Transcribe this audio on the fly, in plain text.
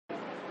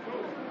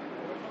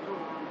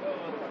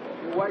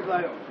White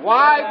lion.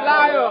 White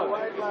lion.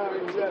 White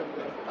lion, yes.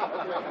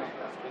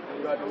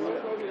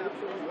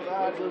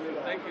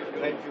 Thank you.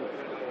 Thank you.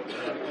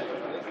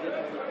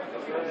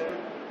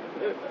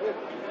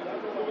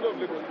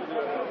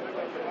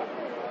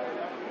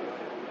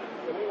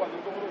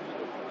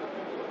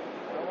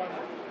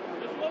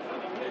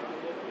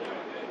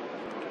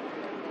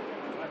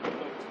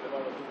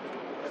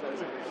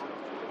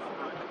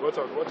 Watch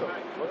out, watch out.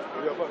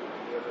 We are back.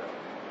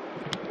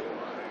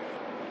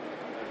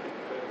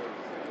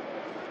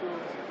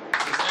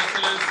 His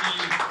Excellency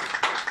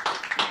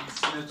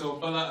Senator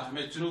Bola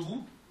Tinubu,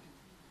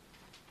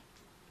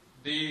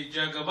 the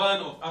Jagaban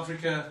of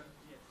Africa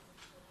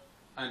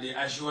and the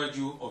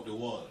Ashwaju of the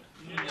world.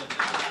 Be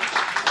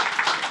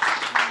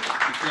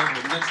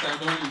careful, next time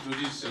don't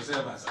introduce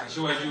yourself as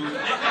Ashwaju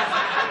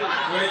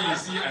when you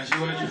see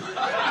Ashwaju.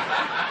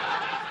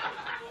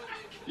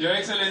 Your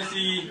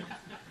Excellency,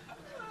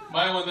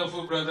 my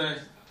wonderful brothers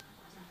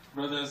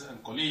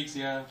and colleagues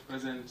here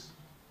present,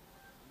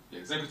 the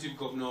Executive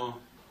Governor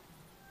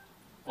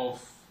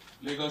of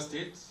Lagos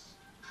State,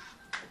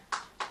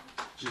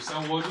 Chief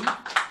Sanwo-Olu,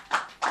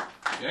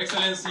 Your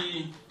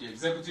Excellency, the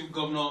Executive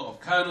Governor of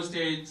Kano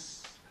State,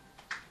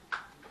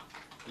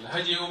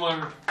 Alhaji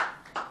Umar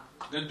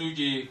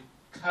Ganduje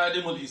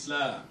Kadimul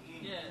Islam.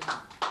 Yes.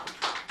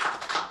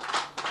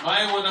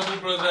 My wonderful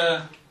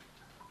brother,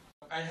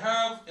 I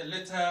have a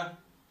letter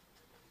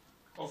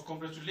of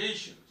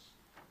congratulations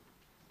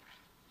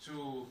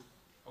to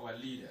our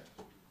leader.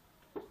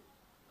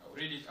 I'll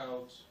read it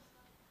out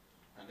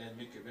and then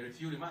make a very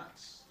few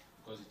remarks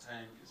because the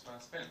time is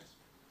fast spent.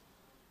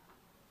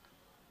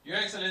 Your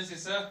Excellency,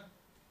 sir,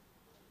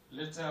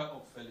 letter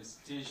of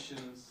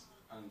felicitations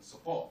and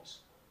support.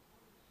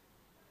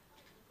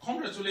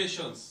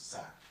 Congratulations,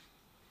 sir.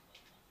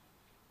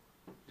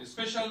 The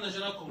Special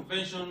National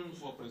Convention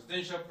for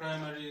Presidential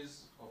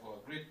Primaries of our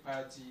great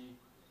party,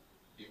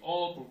 the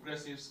All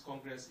Progressives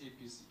Congress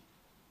APC,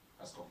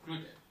 has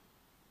concluded.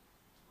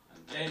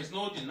 And there is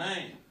no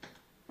denying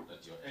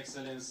that Your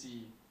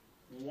Excellency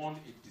won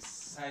a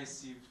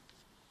decisive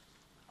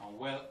and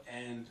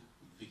well-earned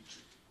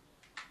victory.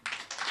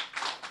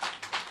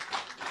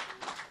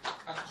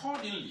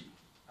 Accordingly,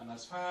 and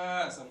as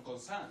far as I'm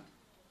concerned,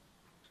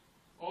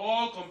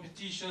 all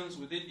competitions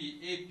within the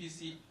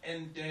APC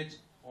ended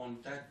on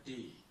that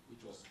day,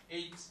 which was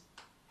 8th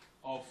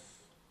of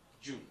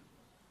June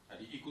at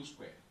the Eagle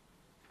Square,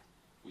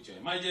 with your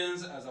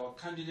emergence as our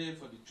candidate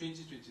for the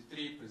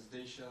 2023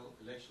 presidential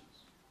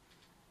elections.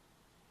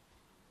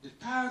 The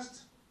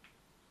task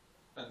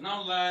that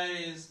now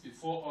lies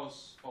before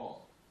us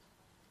all,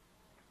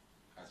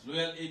 as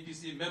loyal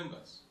APC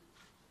members,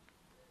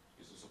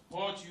 is to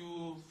support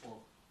you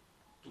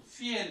to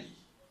fairly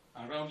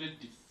and roundly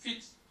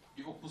defeat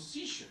the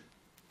opposition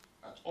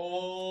at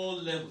all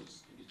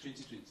levels in the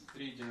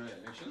 2023 general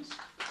elections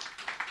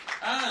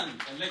and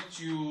elect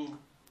you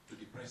to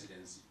the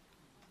presidency.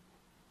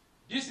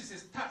 This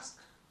is a task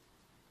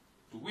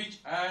to which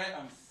I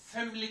am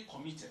firmly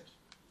committed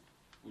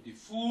with the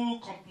full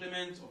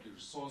complement of the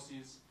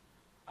resources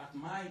at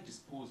my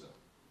disposal,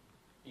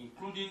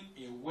 including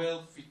a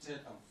well-fitted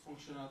and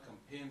functional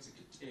campaign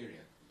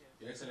secretariat.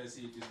 Your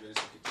Excellency, it is very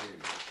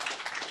secretariat.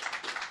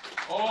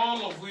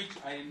 All of which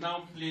I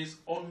now place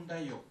under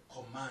your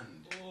command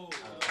and control.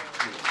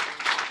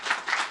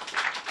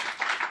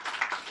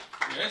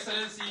 Your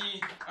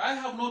Excellency, I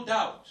have no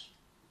doubt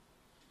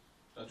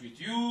that with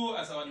you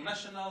as our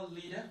national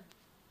leader,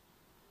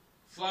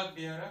 flag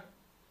bearer,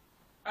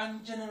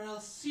 and General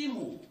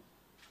Simu,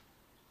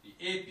 the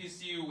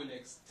APC will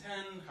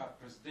extend her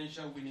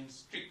presidential winning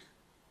streak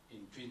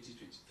in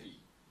 2023.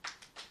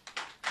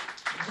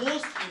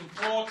 Most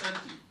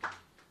importantly,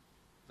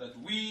 that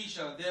we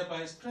shall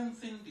thereby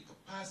strengthen the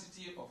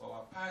capacity of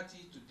our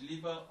party to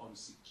deliver on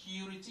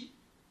security,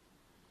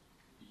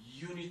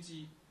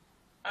 unity,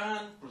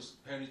 and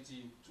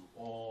prosperity to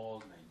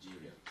all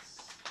Nigerians.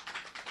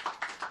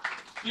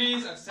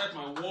 Please accept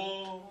my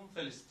warm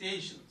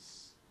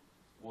felicitations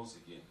once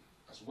again,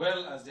 as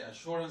well as the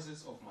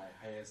assurances of my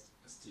highest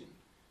esteem.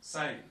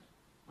 Signed,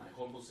 my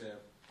humble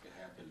self,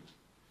 Yahaya Bello.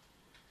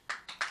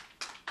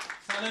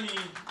 So let me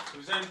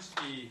present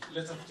the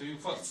letter to you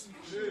first.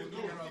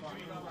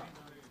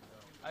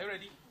 Are you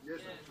ready? Yes,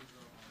 sir.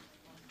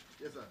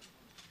 Yes, sir.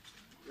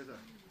 Yes, sir.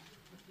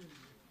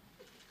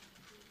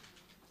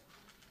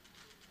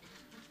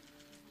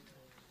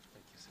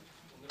 Thank you, sir.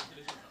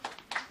 Congratulations.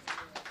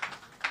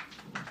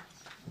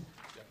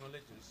 You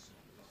acknowledge this.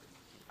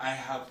 I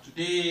have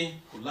today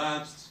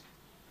collapsed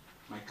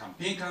my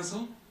campaign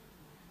council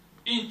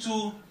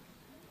into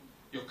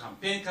your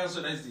campaign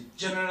council, that is the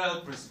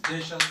General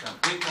Presidential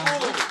Campaign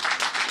Council.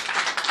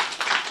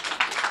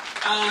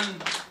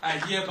 And I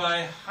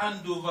hereby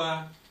hand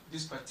over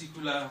this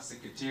particular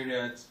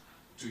secretariat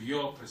to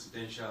your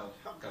Presidential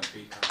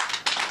Campaign Council.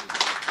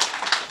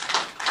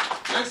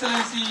 Your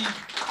Excellency,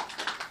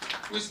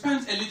 we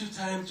spent a little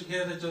time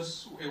together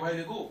just a while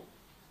ago,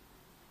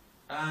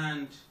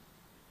 and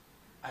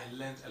I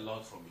learned a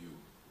lot from you.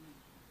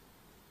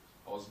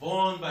 I was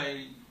born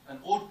by an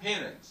old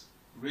parent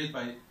raised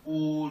by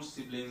old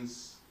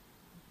siblings,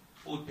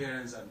 old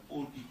parents, and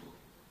old people.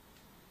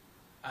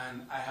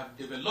 And I have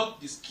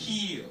developed the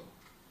skill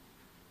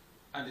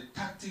and the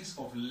tactics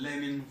of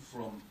learning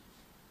from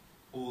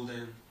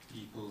older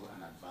people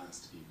and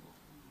advanced people.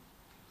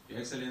 Your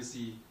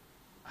Excellency,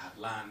 I have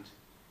learned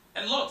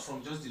a lot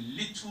from just the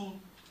little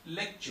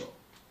lecture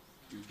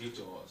you gave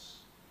to us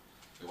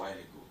a while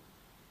ago.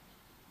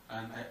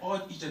 And I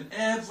urge each and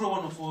every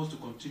one of us to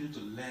continue to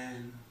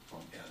learn from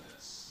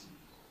elders.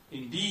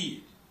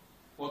 Indeed,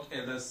 what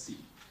elders see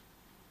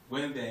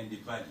when they're in the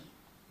valley,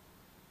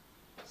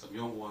 some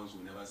young ones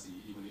will never see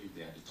even if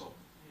they're at the top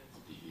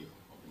of the hill,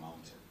 of the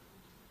mountain.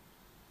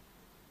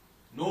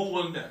 No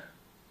wonder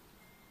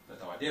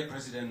that our dear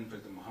President,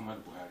 President Muhammad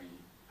Buhari,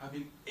 have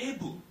been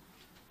able,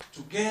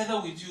 together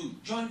with you,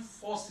 join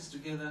forces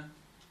together,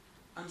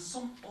 and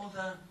some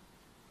other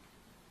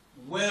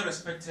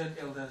well-respected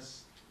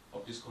elders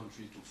of this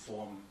country to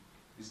form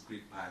this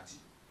great party,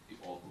 the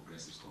All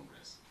Progressives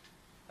Congress,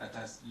 that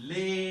has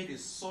laid a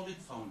solid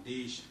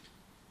foundation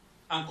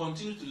and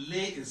continue to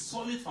lay a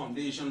solid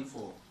foundation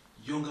for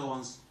younger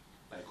ones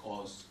like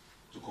us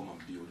to come and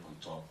build on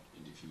top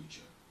in the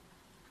future.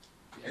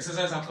 The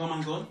exercise have come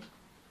and gone,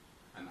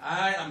 and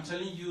I am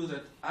telling you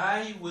that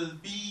I will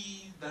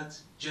be that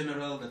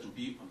general that will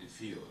be on the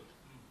field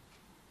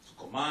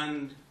to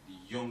command the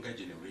younger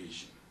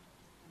generation,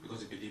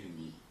 because they believe in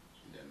me,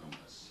 in their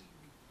numbers,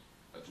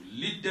 but to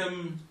lead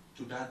them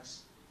to that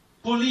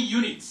polling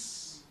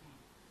units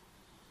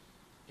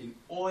in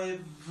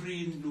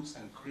every nooks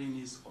and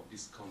crannies of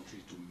this country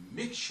to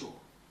make sure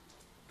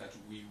that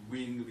we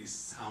win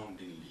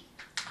resoundingly.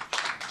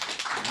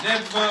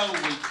 Never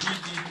will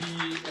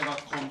PDP ever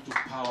come to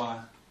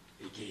power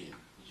again.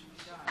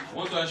 And I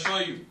want to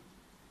assure you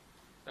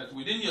that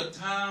within your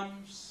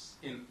terms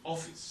in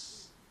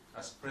office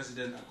as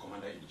President and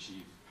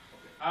Commander-in-Chief of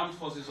the Armed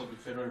Forces of the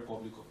Federal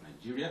Republic of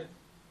Nigeria,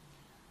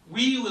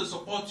 we will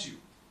support you.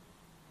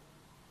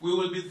 We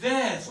will be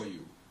there for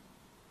you.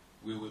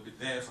 We will be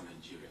there for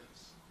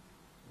Nigerians.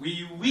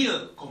 We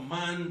will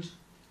command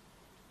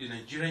the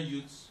Nigerian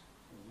youths,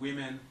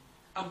 women,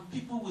 and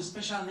people with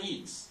special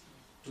needs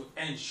to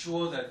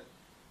ensure that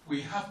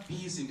we have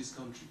peace in this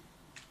country.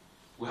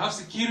 We have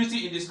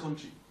security in this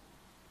country.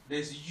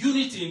 There's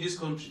unity in this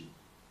country.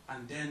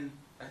 And then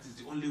that is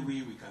the only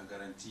way we can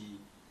guarantee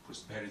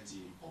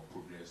prosperity or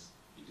progress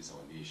in this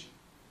our nation.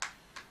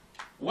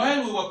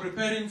 While we were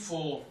preparing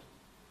for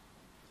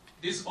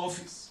this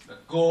office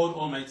that God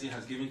Almighty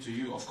has given to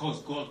you, of course,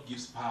 God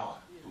gives power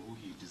to who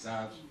He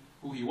deserves,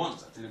 who He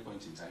wants at any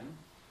point in time.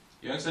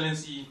 Your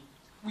Excellency,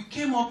 we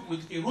came up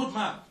with a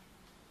roadmap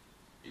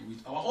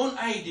with our own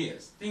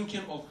ideas,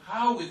 thinking of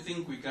how we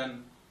think we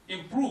can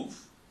improve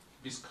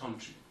this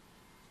country.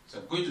 So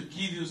I'm going to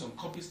give you some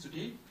copies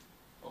today,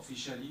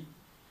 officially.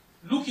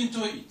 Look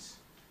into it.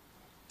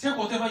 Take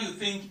whatever you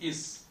think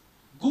is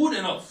good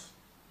enough.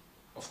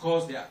 Of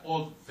course, they are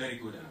all very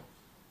good enough.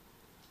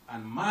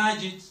 And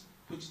merge it,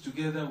 put it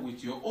together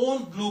with your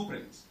own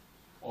blueprint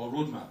or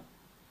roadmap.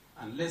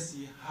 And let's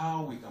see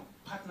how we can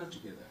partner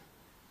together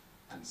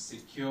and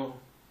secure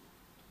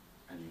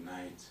and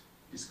unite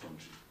this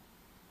country.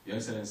 Your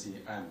Excellency,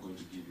 I am going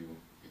to give you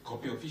a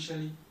copy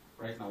officially.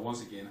 Right now,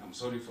 once again, I'm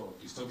sorry for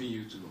disturbing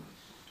you too.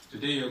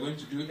 Today you're going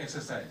to do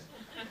exercise.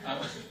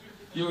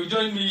 You will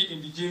join me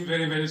in the gym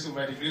very, very soon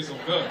by the grace of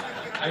God.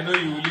 I know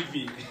you will lead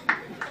me.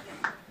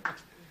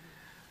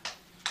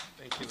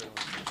 Thank you very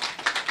much.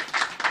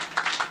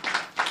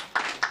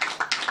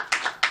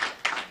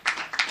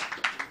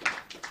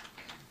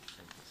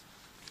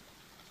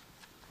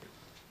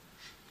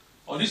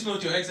 On this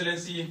note, Your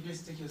Excellency,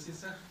 please take your seat,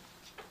 sir.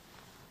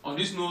 On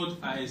this note,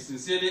 I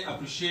sincerely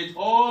appreciate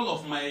all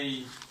of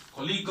my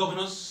colleague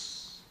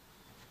governors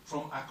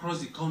from across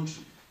the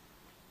country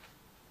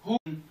who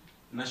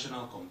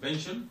National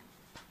Convention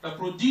that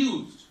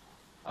produced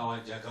our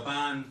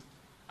Jagaban,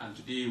 and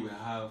today we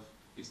have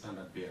a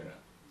standard bearer.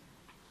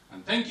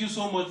 And thank you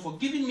so much for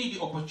giving me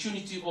the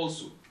opportunity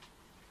also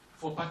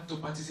to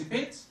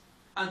participate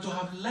and to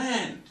have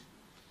learned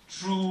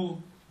through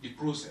the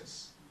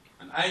process.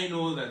 And I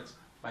know that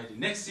by the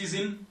next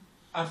season,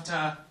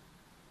 after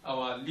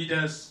our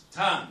leaders'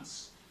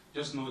 turns,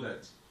 just know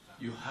that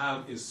you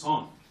have a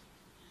son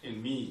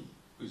in me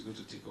who is going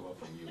to take over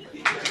from you.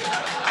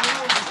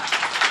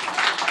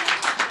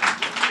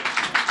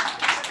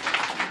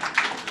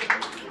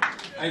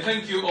 I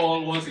thank you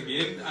all once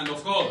again, and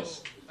of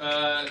course,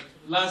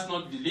 last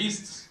not the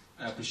least,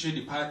 I appreciate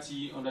the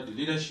party under the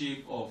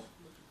leadership of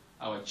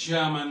our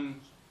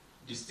chairman,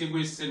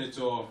 distinguished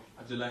Senator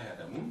Abdullahi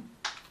Adamu,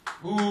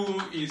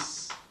 who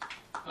is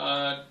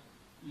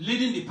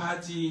leading the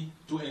party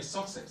to a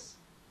success.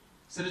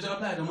 Senator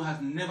Abdullahi Adamu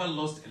has never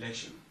lost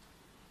election,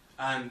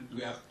 and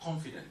we are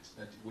confident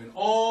that when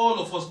all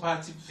of us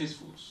party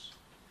faithfuls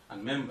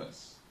and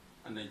members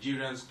and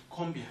Nigerians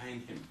come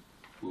behind him,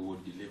 we will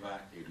deliver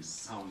a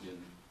resounding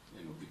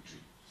victory.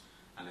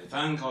 And I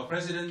thank our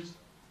President,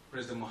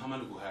 President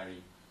Muhammad Buhari,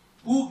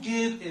 who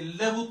gave a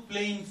level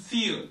playing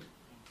field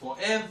for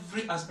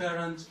every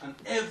aspirant and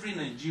every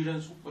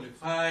Nigerian who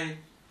qualify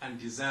and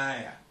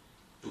desire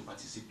to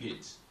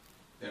participate.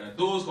 There are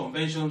those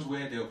conventions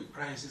where there will be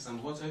crisis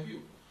and what have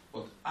you,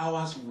 but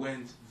ours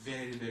went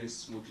very, very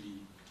smoothly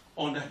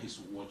under his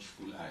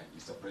watchful eye,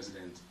 Mr.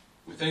 President.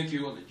 We thank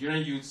you,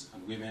 Nigerian youths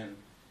and women.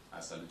 I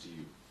salute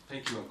you.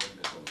 Thank you and God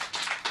bless all.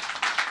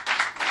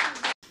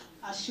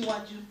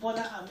 Asiwaju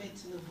Bola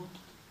Tinubu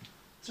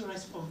to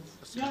respond.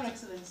 Your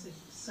Excellency,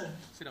 sir.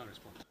 Sit down and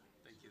respond.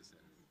 Thank you, sir.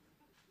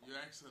 Your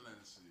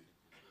Excellency,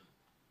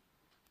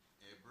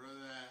 a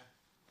brother,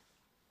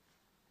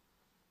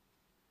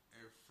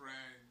 a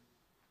friend,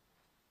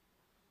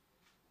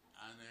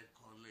 and a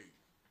colleague,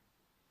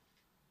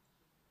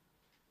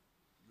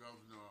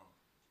 Governor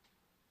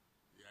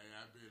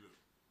Yahaya Bello,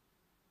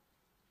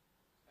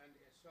 and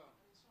a son.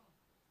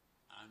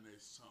 and a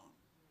son.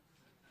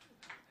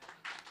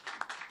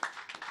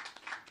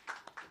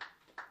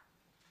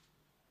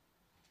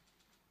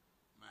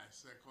 My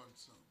second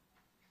son.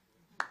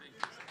 Thank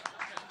you, sir.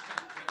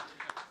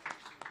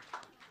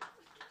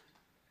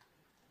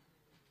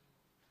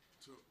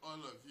 To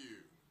all of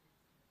you,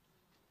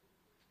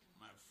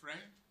 my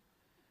friend,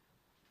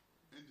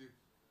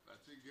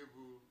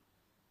 indefatigable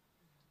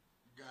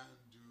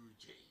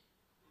Ganduje.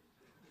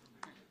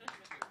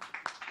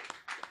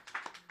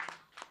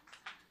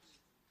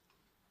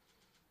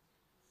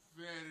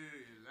 Very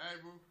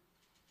reliable,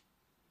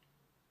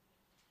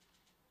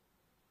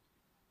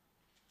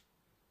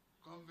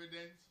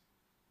 confident,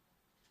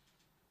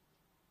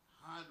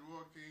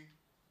 hardworking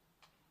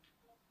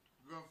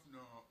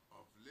governor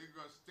of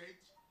Lagos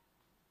State,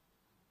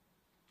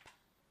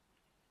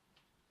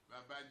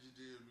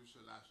 Babajide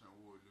Olusola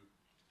Sanwo-Olu.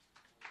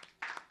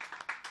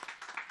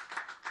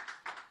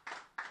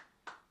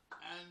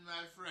 And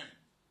my friend,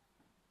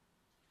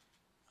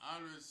 I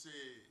always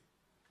say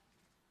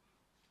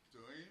to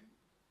him,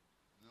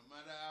 no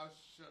matter how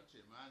short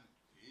a man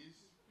is,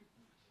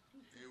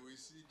 he will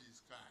see the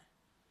sky.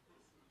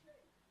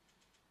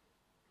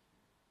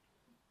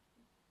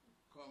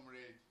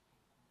 Comrade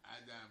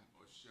Adam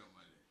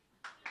Oshiomhole,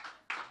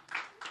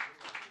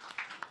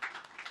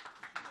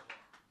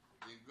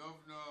 the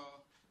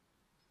governor,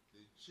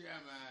 the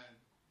chairman,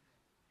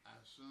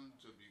 and soon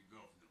to be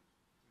governor,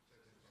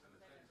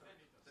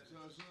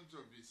 so soon to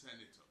be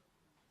senator.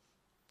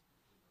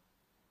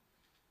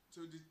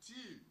 To the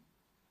team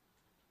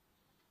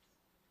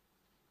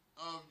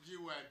of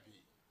GYP,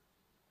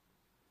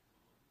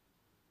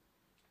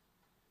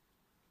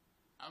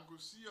 I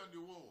could see on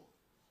the wall,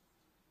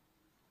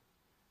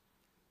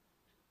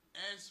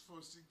 S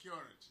for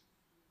security,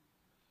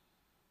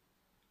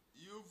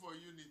 U for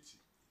unity,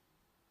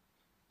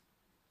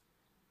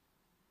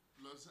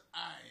 plus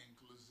I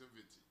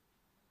inclusivity,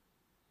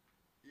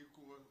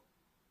 equal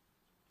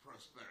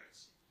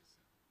prosperity.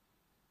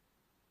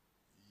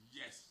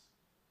 Yes,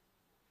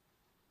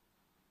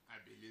 I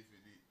believe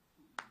in it.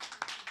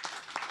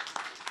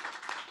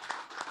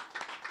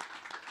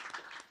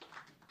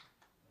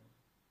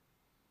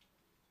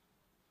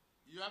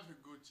 You have a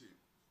good team,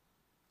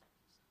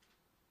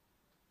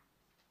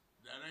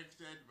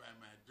 directed by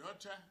my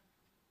daughter,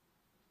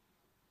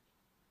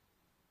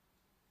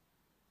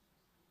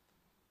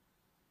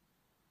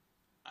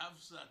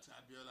 Afsat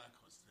Abiola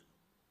Costello.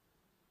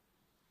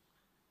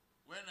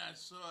 When I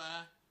saw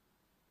her,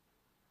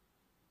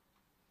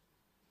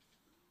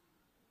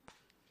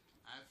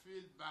 I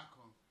feel back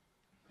home.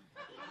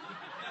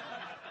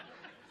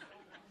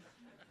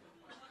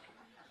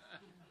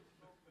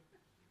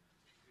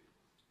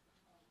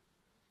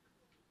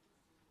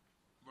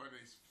 But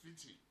it's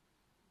fitting.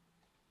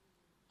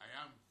 I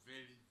am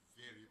very,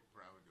 very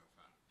proud of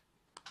her.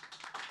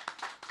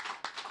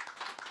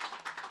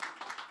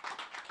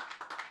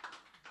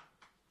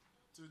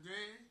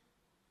 Today,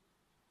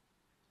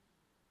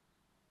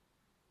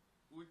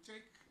 we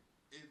take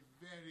a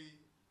very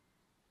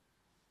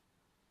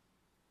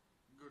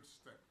good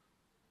step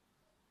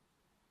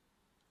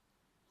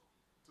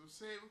to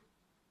say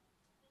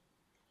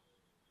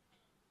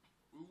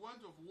we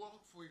want to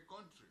work for a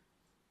country,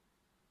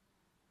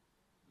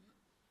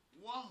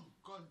 one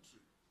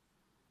country,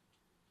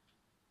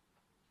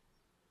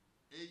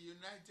 a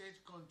united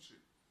country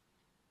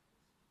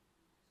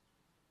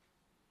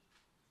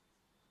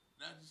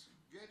that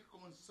get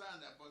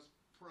concerned about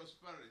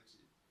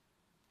prosperity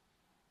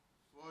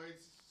for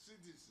its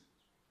citizens.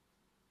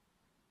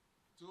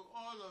 To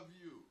all of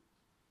you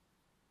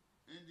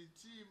in the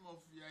team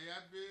of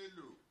Yahaya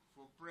Bello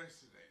for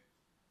president,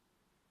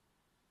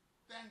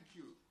 thank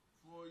you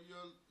for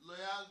your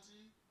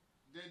loyalty,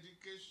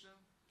 dedication,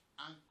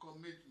 and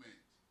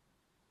commitment.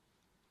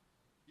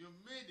 You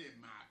made a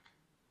mark.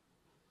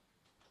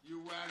 You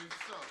were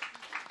resolved.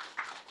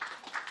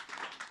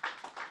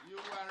 You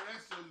were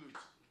resolute.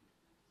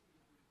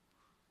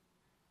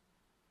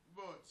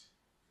 But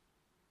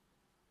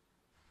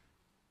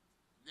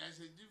there's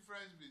a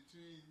difference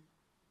between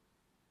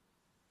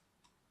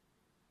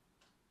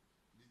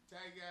the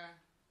tiger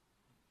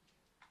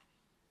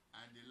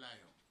and the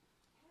lion.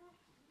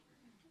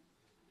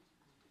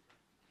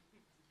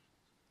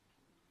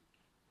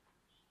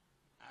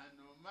 And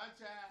no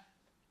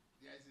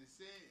a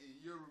saying in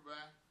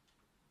Yoruba,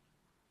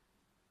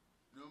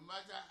 no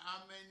matter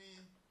how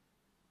many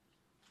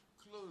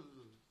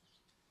clothes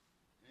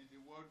in the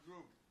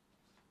wardrobe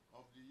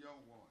of the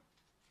young one,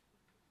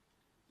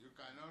 you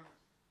cannot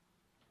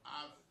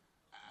have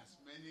as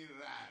many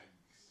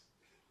rags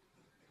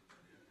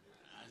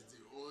as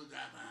the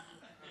older man.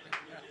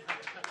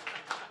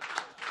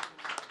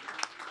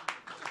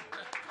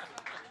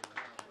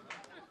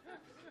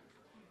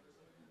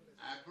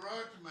 I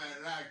brought my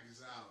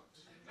rags out.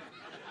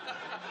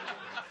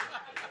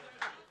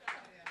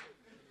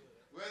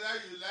 Whether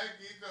you like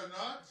it or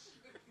not,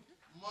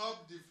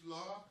 mop the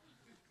floor,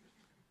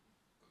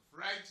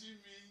 frighten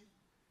me,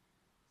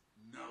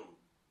 no.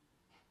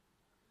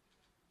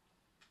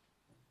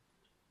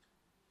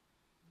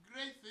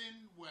 Great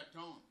things were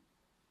done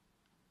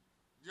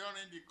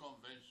during the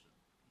convention.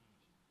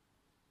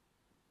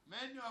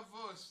 Many of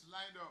us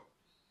lined up,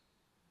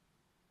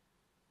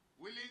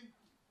 willing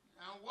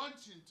and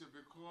wanting to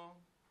become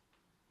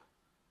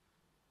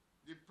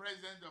the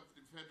President of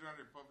the Federal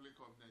Republic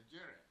of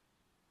Nigeria.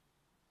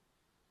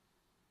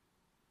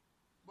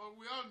 But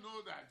we all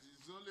know that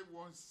it's only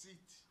one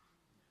seat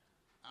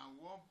and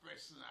one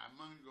person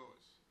among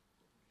us,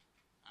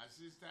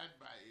 assisted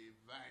by a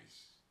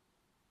vice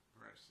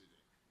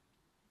president,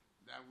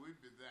 that will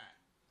be there.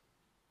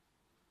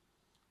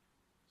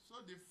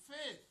 So the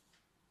faith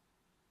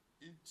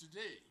in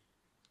today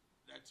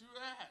that you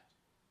had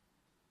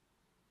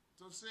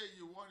to say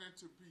you wanted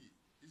to be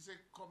is a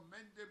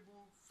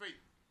commendable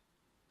faith.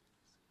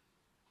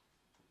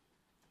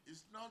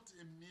 It's not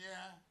a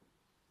mere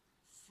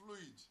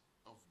fluid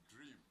of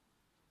dream.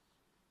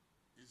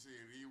 It's a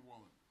real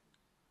one.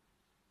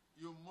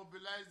 You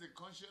mobilize the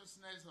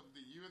consciousness of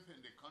the youth in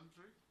the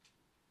country,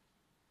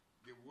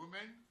 the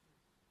women,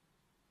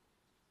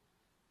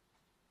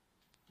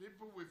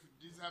 people with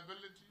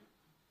disability.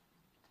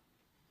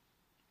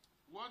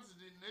 What's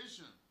the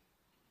nation?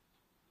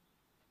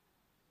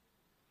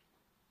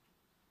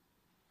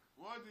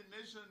 What the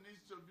nation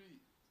needs to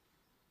be.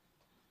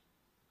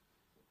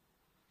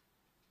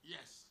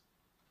 Yes,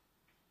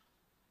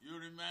 you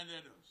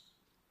reminded us.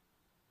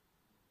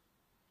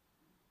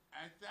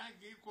 I thank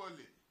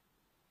equally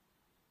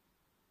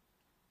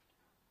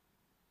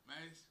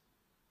my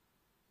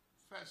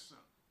first son,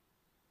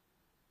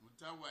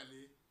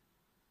 Mutawali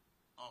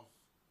of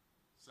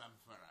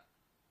Zamfara.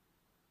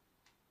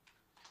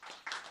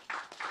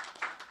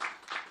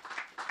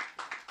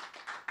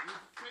 He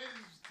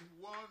faced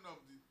one of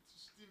the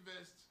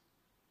stiffest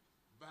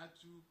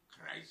battle,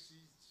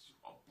 crisis,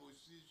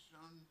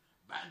 opposition,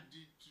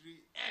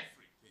 banditry,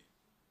 everything.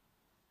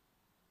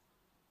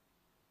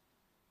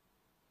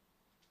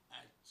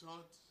 I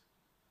thought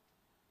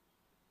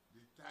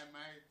the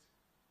termite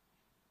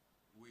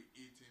will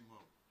eat him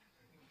up.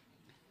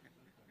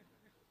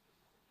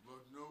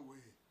 But no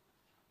way.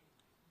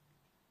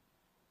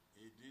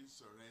 He didn't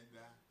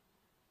surrender.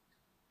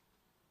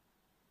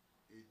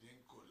 He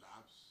didn't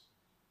collapse.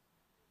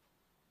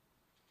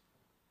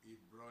 He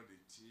brought a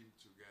team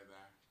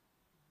together,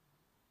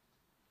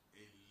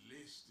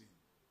 listening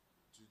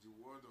to the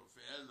word of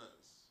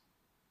elders,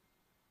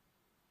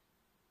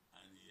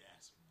 and he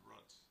has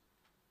brought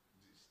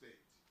the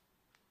state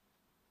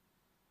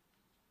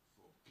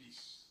for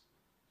peace.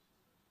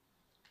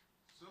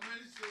 So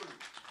many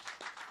stories.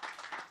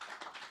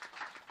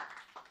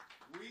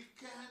 We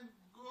can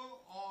go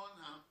on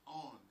and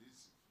on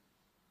this,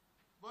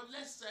 but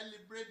let's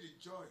celebrate the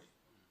joy.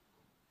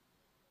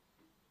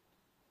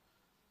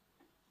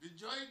 The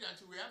joy that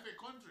we have a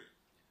country.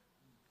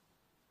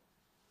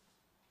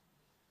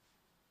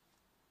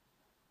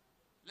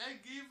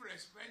 Let's give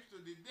respect to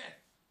the dead.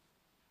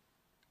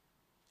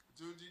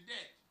 To the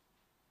dead.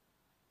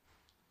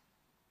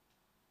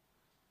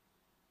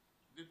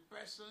 The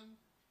person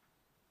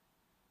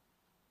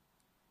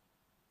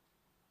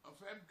of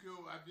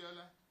MKO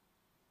Abiola,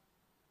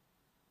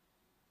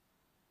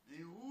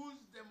 in whose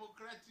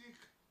democratic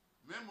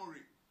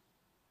memory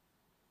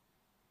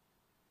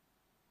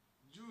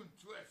June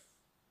 12th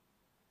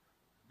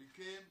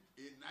became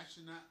a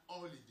national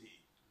holiday.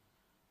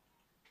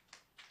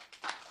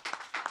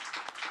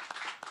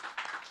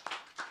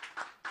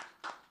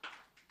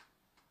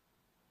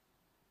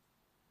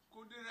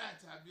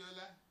 Kudirat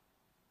Abiola,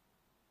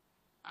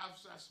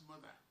 Afsa's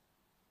mother,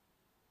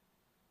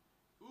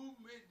 who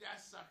made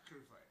that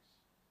sacrifice.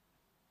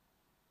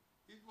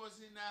 It was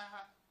in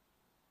her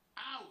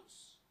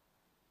house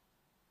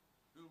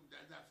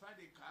that I found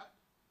a cap,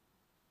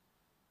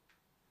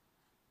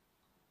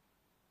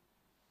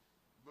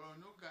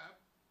 Borno cap,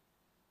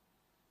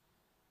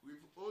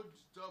 with old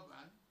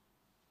turban,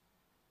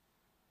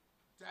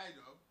 tied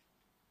up,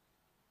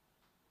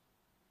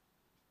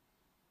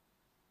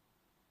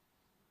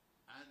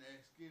 and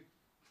escaped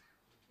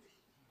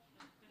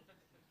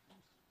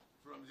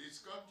from this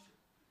country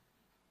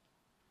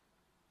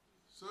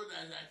so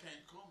that I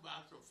can come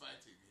back to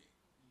fight again.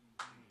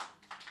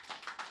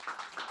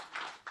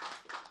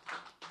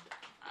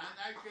 And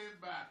I came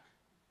back,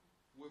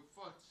 we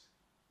fought.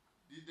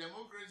 The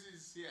democracy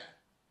is here.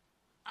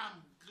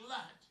 I'm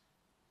glad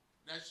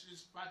that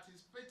she's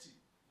participating.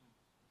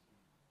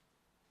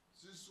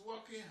 She's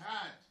working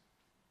hard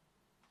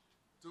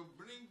to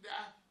bring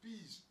that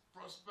peace,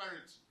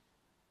 prosperity,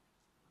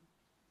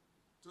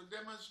 to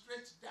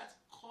demonstrate that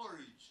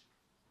courage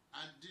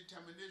and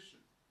determination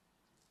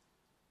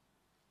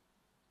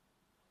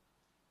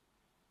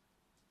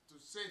to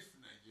save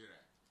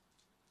Nigeria.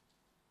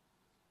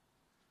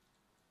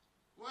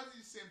 What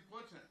is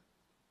important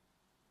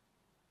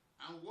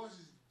and what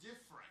is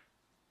different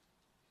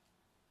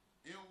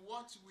in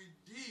what we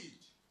did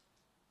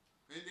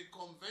in the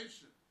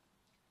convention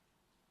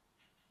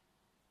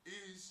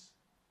is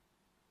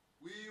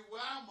we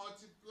were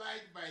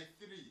multiplied by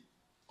 3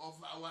 of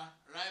our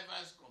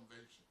rivals'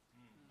 convention.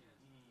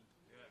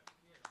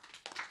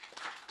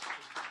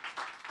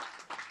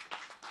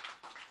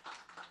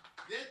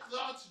 They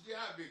thought there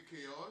would be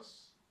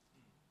chaos.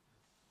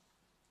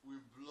 We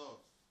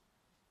bluffed.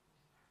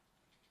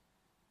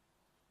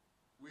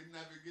 We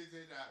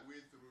navigated our way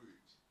through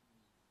it.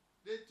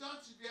 They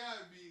thought there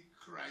would be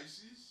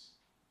crisis.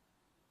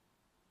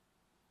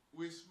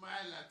 We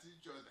smile at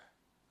each other.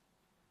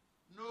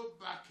 No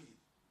backing,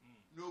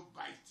 no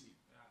biting,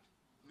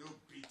 no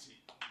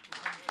beating.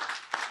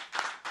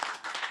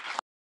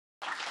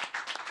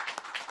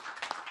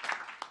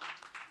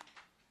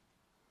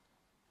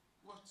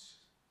 What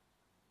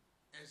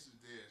else do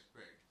they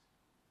expect?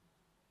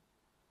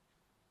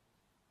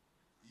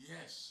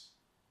 Yes,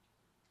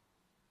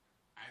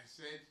 I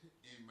said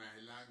in my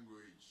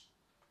language,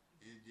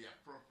 in the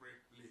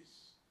appropriate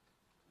place,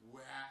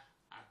 where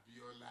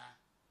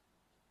Abiola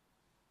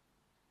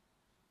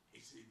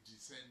is a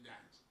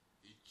descendant,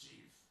 a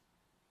chief,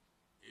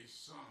 a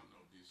son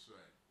of the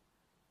soil,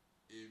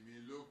 a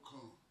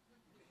Milokon,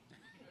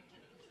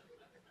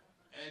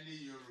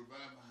 any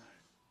Yoruba man,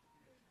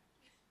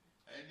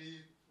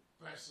 any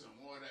person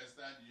who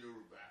understands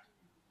Yoruba,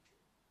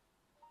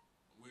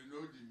 we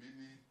know the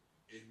meaning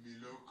a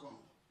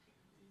Milokon.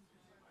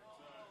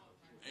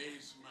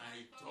 It's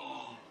my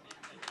turn.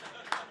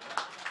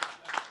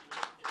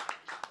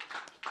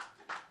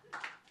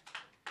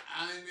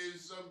 And in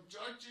some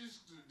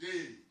churches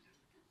today,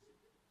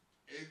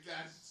 it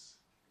has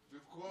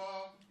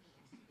become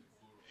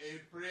a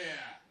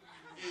prayer.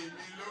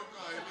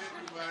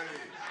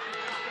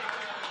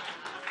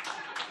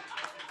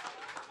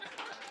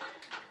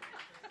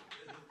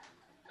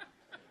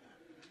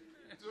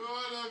 To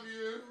all of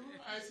you,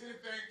 I say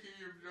thank you.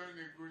 You've done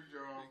a good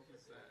job.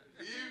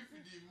 If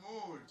the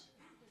mood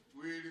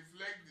will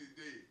reflect the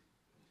day,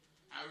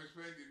 I will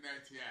spend the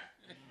night here.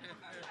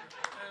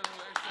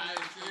 I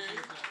say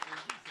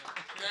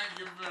thank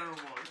you very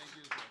much. Thank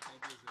you, sir.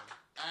 Thank you, sir.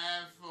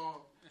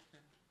 For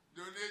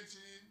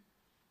donating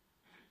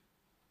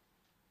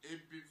a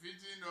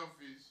befitting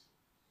office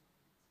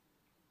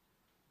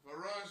for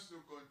us to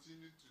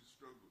continue to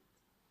struggle.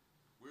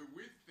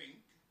 We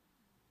think,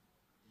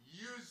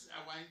 use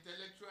our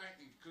intellectual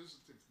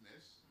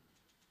inclusiveness,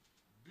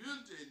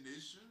 build a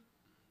nation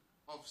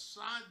of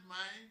sound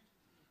mind,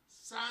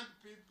 sound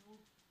people,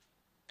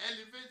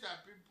 elevate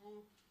our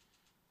people,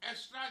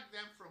 extract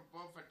them from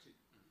poverty.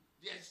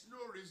 There's no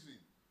reason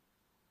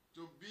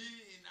to be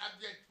in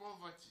abject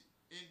poverty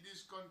in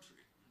this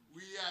country.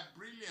 We are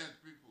brilliant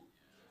people.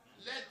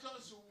 Let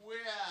us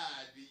wear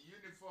the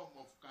uniform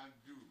of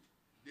can-do,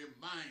 the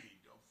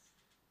mind of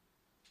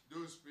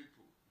those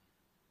people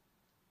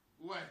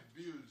who have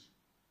built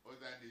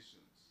other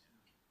nations.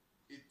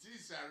 It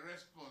is a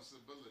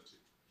responsibility,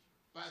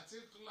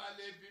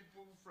 particularly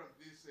people from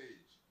this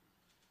age.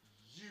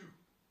 You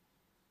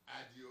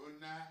are the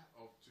owner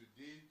of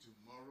today,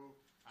 tomorrow,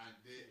 and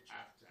day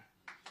after.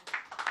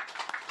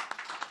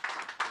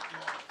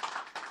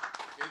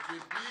 It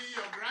will be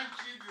your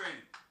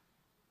grandchildren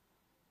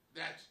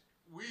that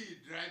we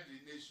drive the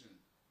nation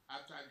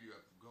after you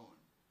have gone.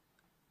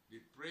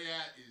 The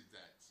prayer is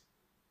that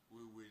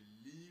we will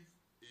leave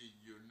a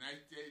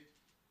united,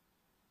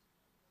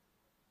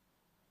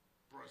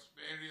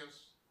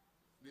 prosperous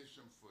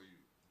nation for you.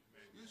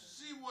 Amen. You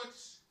see what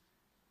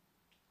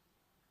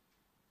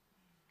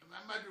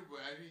Muhammadu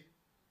Buhari,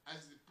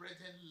 as the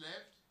president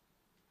left,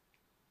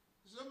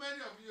 so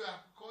many of you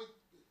are called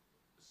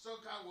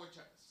soccer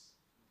watchers.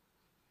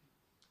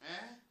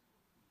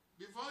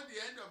 Before the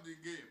end of the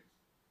game,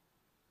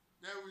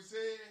 they will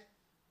say,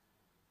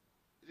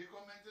 the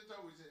commentator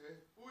will say,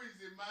 who is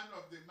the man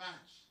of the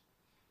match?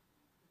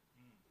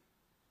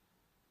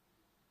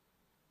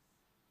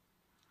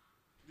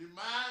 The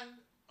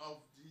man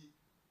of the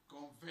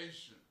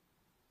convention,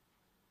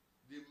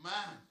 the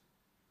man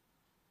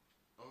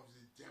of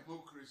the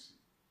democracy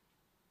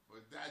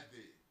for that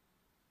day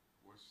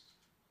was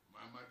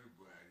Muhammadu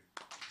Buhari.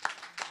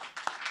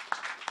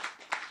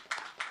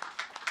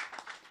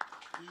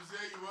 You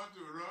say you want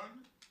to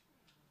run?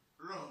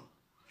 Run.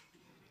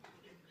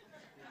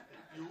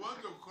 You want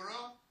to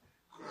crawl?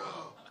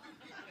 Crawl.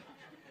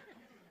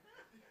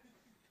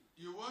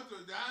 You want to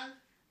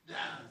dance?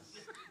 Dance.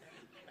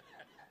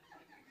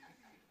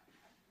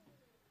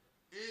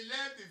 He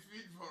left the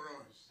field for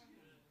us.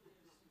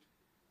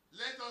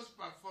 Let us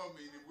perform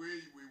in the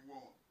way we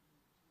want.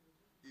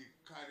 He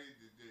carried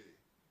the day.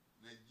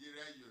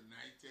 Nigeria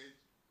united,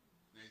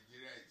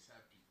 Nigeria is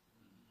happy.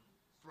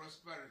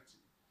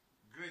 Prosperity,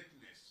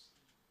 greatness,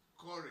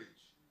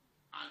 courage,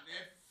 and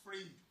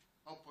every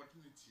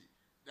opportunity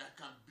that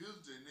can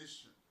build a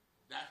nation,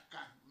 that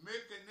can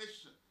make a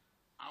nation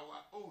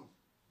our own.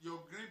 Your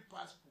green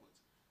passport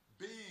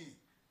being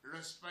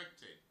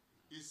respected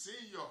is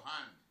in your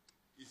hand,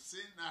 it's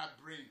in our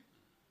brain.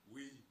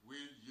 We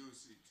will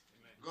use it.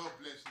 Amen. God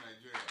bless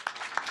Nigeria.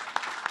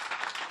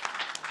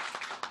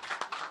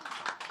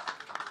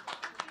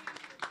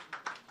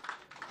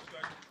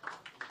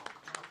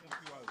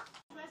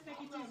 Let's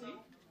take it easy.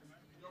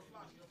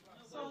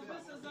 So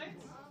this is it.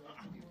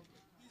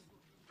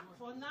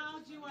 For now,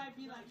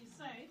 GYB, like you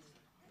said,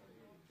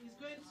 is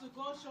going to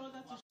go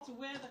shoulder to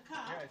wear the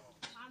cap. Yes.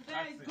 And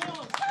there it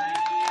goes.